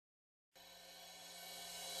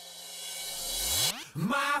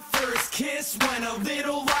My first kiss went a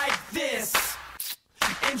little like this,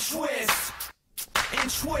 and twist, and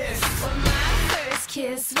twist. Well, my first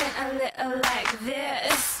kiss went a little like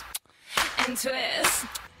this, and twist,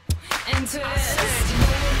 and twist. I said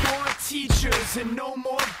no more teachers and no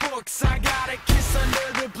more books. I got a kiss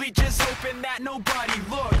under the bleachers, hoping that nobody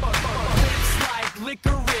looked. Lips like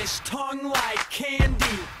licorice, tongue like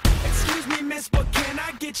candy. Excuse me, miss, but can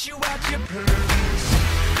I get you out your panties?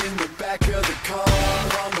 In the back of the car,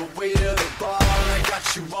 on the way to the bar, I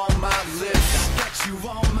got you on my lips. I got you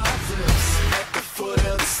on my lips. At the foot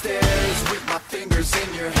of the stairs, with my fingers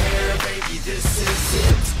in your hair, baby, this is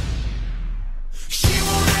it.